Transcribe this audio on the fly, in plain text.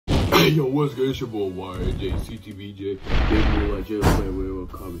Hey yo, what's good? It's your boy YJ, CTBJ,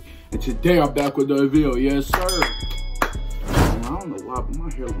 and today I'm back with another video. Yes, sir. Man, I don't know why, but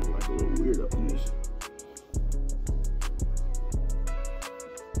my hair looks like a little weird up in this.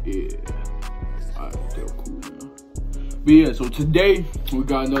 Yeah, alright, feel cool now. But yeah, so today we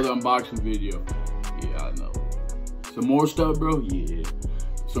got another unboxing video. Yeah, I know. Some more stuff, bro. Yeah.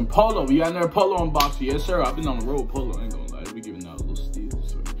 Some Polo. We got another Polo unboxing. Yes, sir. I've been on the road with Polo. I ain't gonna lie. We giving out a little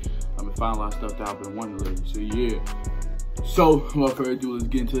steals. So I've been finding a lot of stuff that I've been wanting lately. So yeah. So without further ado, let's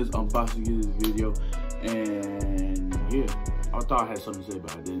get into this unboxing, get this video. And yeah, I thought I had something to say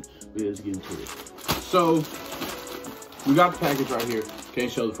about it then. But yeah, let's get into it. So we got the package right here.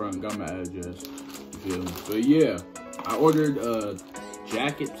 Can't show the front. Got my address. You feel me? But yeah, I ordered a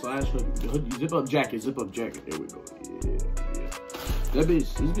jacket slash hoodie, zip up jacket. There we go. Yeah. This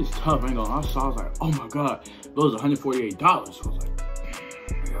bitch tough. I ain't gonna lie. I was like, oh my god, it was $148. So I was like,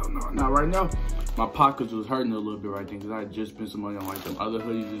 hell no, not right now. My pockets was hurting a little bit right then because I had just spent some money on like some other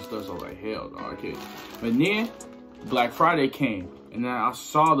hoodies and stuff. So I was like, hell no, I can't. But then Black Friday came, and then I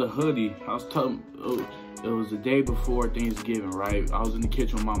saw the hoodie. I was telling, it was the day before Thanksgiving, right? I was in the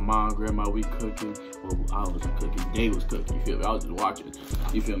kitchen with my mom, grandma, we cooking. Well, I wasn't cooking, they was cooking, you feel me? I was just watching,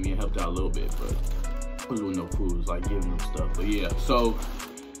 you feel me, and helped out a little bit, but I was doing no food, it was like giving them stuff. But yeah, so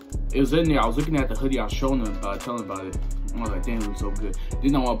it was in there. I was looking at the hoodie, I was showing them about it, telling them about it. I was like, damn, it looks so good.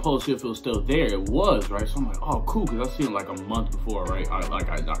 Didn't know my post if it was still there. It was, right? So I'm like, oh, cool, because I seen it like a month before, right? Like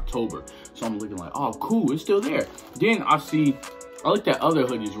in October. So I'm looking like, oh, cool, it's still there. Then I looked at other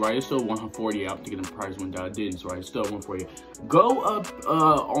hoodies, right? It's still $140. I'm thinking the price went down. It didn't, right? It's still $140. Go up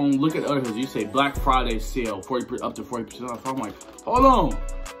look at other hoodies. You say Black Friday sale, up to 40% off. I'm like, hold on.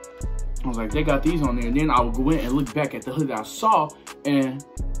 I was like, they got these on there. And then I would go in and look back at the hoodie that I saw, and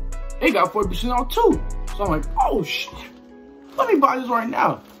they got 40% off too. So I'm like, oh shit, let me buy this right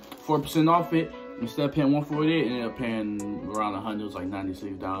now. 4% off it. Instead of paying $148, ended up paying around $100. It was like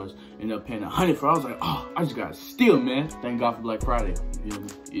 $96. Ended up paying $100 for it. I was like, oh, I just got a steal, man. Thank God for Black Friday. You feel me?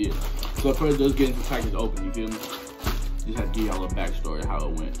 Yeah. So first, let's get into the package open. You feel me? Just have to give y'all a backstory of how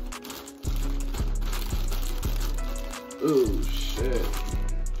it went. Oh shit.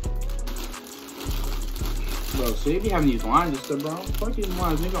 Bro, see, if you having these lines and stuff, bro, fuck these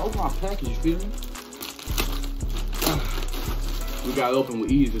lines, nigga. Open my package, you feel me? We got it open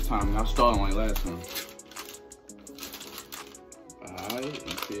with ease this time, and I started like last time. Alright,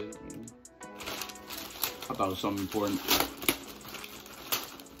 you feel me? I thought it was something important.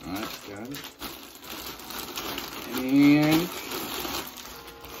 Alright, got it. And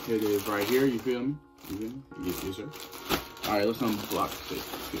here it is right here, you feel me? You feel me? Yes, sir. Alright, let's unblock this.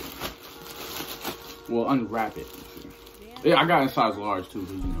 Well, unwrap it. Yeah, I got it in size large too,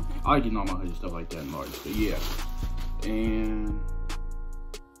 because, you know, I like getting all my hoodie stuff like that in large. But yeah. And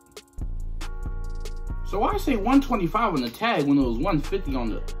so why I say 125 on the tag when it was 150 on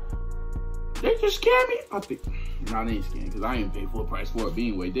the? They just scammed me. I think nah, they ain't scammed because I ain't paid full price for it. But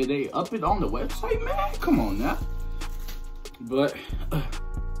anyway, did they up it on the website, man? Come on now. But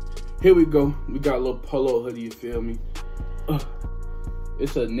here we go. We got a little Polo hoodie. You feel me?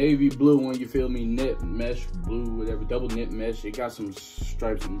 It's a navy blue one. You feel me? Knit mesh blue, whatever. Double knit mesh. It got some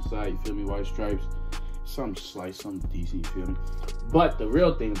stripes on the side. You feel me? White stripes. Some slice, some decent, you feel me? But the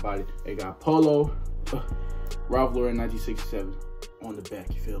real thing about it, it got Polo Ralph Lauren 1967 on the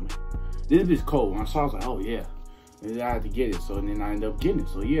back, you feel me? This is cold. When I saw it, I was like, oh yeah. And then I had to get it, so and then I ended up getting it.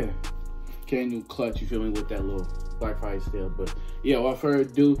 So yeah, came new clutch, you feel me, with that little Black Friday sale. But yeah, without further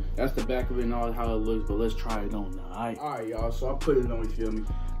ado, that's the back of it and all how it looks. But let's try it on now, alright, y'all. So I put it on, you feel me?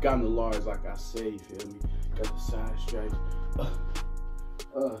 Got in the large, like I said, you feel me? Got the side stripes.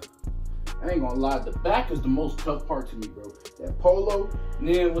 I ain't gonna lie, the back is the most tough part to me, bro. That Polo, and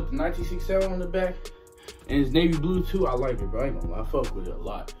then with the 1967 on the back, and it's navy blue too, I like it, bro. I ain't gonna lie, I fuck with it a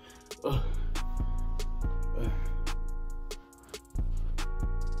lot. Bro,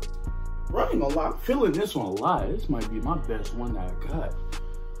 I ain't gonna lie, I'm feeling this one a lot. This might be my best one that I got.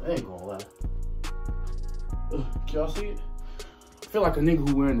 I ain't gonna lie. Can y'all see it? I feel like a nigga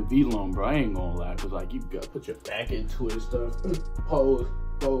who wearing the V-Long, bro. I ain't gonna lie, cause like you gotta put your back into it and stuff. Pose.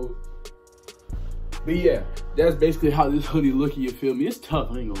 But yeah, that's basically how this hoodie looking, you feel me? It's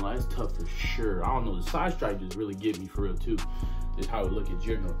tough, I ain't gonna lie, it's tough for sure. I don't know, the side stripe just really get me for real too. Just how it look in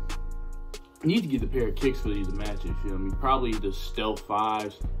general. I need to get a pair of kicks for these to match it, you feel me? Probably the Stealth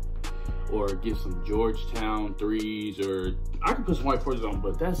 5s, or get some Georgetown 3s, or I could put some white 4s on,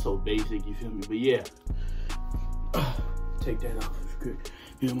 but that's so basic, you feel me? But yeah, take that off if you could,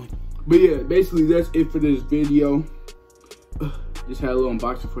 you feel me? But yeah, basically that's it for this video. Just had a little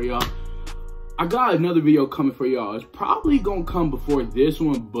unboxing for y'all. I got another video coming for y'all. It's probably gonna come before this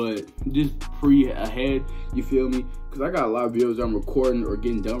one, but just ahead, you feel me? Because I got a lot of videos I'm recording or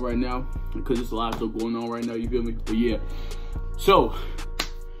getting done right now, because there's a lot of stuff going on right now, you feel me? But yeah, so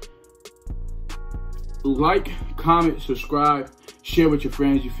like, comment, subscribe, share with your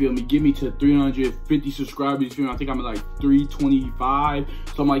friends, you feel me? Get me to 350 subscribers, you feel me? I think I'm at like 325,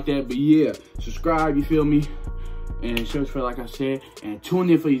 something like that. But yeah, subscribe, you feel me? And share for, like I said, and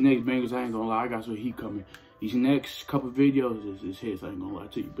tune in for these next bangers. I ain't gonna lie, I got some heat coming. These next couple videos is hits, I ain't gonna lie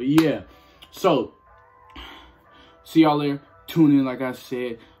to you. But yeah, so see y'all later. Tune in, like I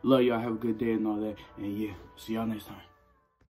said. Love y'all, have a good day and all that. And yeah, see y'all next time.